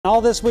All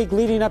this week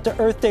leading up to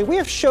Earth Day, we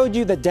have showed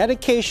you the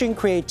dedication,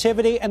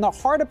 creativity, and the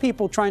heart of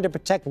people trying to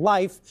protect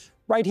life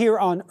right here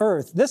on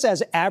Earth. This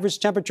as average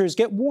temperatures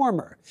get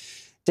warmer.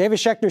 David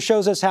Schechter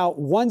shows us how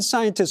one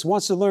scientist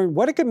wants to learn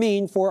what it could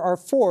mean for our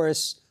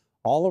forests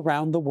all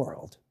around the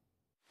world.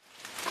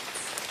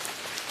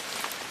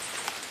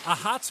 A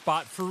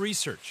hotspot for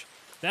research.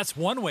 That's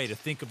one way to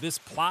think of this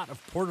plot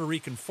of Puerto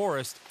Rican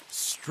forest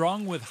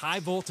strung with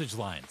high voltage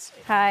lines.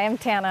 Hi, I'm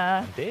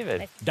Tana. I'm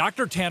David.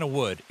 Dr. Tana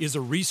Wood is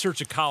a research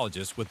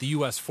ecologist with the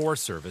U.S.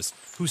 Forest Service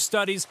who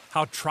studies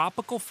how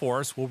tropical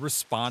forests will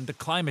respond to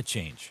climate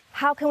change.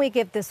 How can we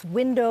give this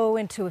window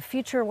into a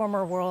future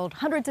warmer world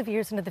hundreds of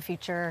years into the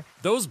future?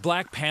 Those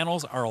black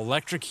panels are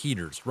electric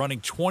heaters running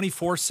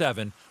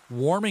 24/7,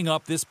 warming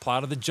up this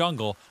plot of the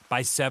jungle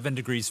by 7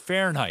 degrees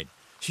Fahrenheit.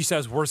 She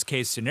says worst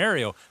case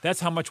scenario,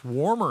 that's how much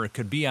warmer it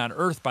could be on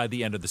Earth by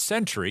the end of the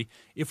century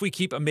if we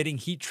keep emitting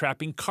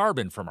heat-trapping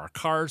carbon from our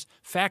cars,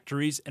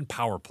 factories, and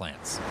power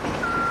plants.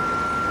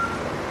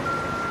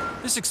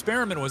 This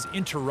experiment was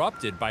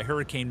interrupted by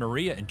Hurricane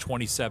Maria in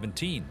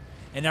 2017,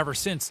 and ever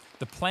since,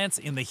 the plants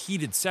in the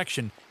heated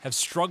section have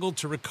struggled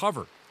to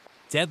recover.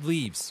 Dead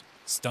leaves,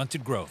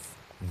 stunted growth.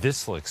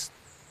 This looks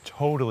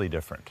totally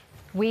different.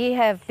 We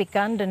have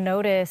begun to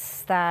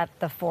notice that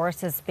the forest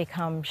has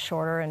become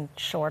shorter and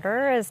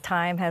shorter as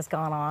time has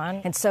gone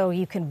on. And so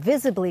you can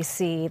visibly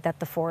see that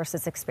the forest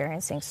is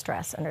experiencing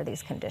stress under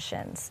these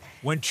conditions.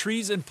 When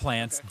trees and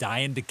plants die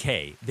and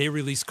decay, they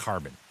release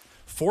carbon.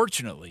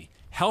 Fortunately,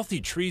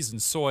 healthy trees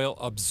and soil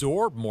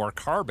absorb more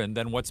carbon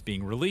than what's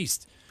being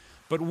released.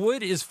 But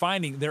Wood is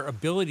finding their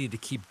ability to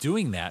keep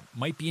doing that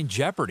might be in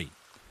jeopardy.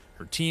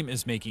 Her team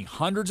is making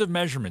hundreds of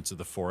measurements of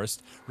the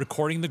forest,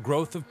 recording the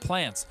growth of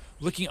plants,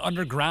 looking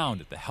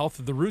underground at the health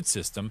of the root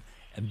system,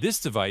 and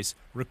this device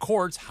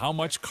records how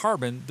much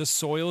carbon the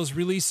soil is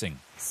releasing.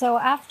 So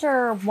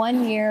after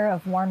 1 year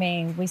of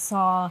warming, we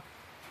saw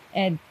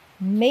a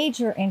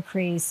major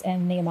increase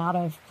in the amount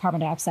of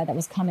carbon dioxide that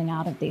was coming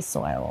out of these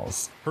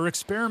soils. Her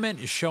experiment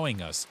is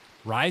showing us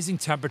rising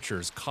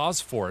temperatures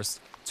cause forests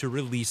to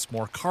release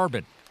more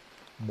carbon.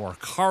 More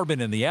carbon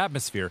in the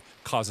atmosphere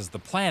causes the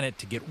planet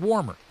to get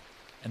warmer.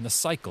 And the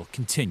cycle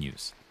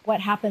continues.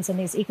 What happens in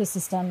these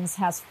ecosystems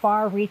has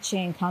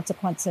far-reaching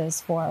consequences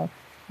for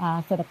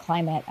the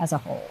climate as a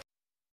whole.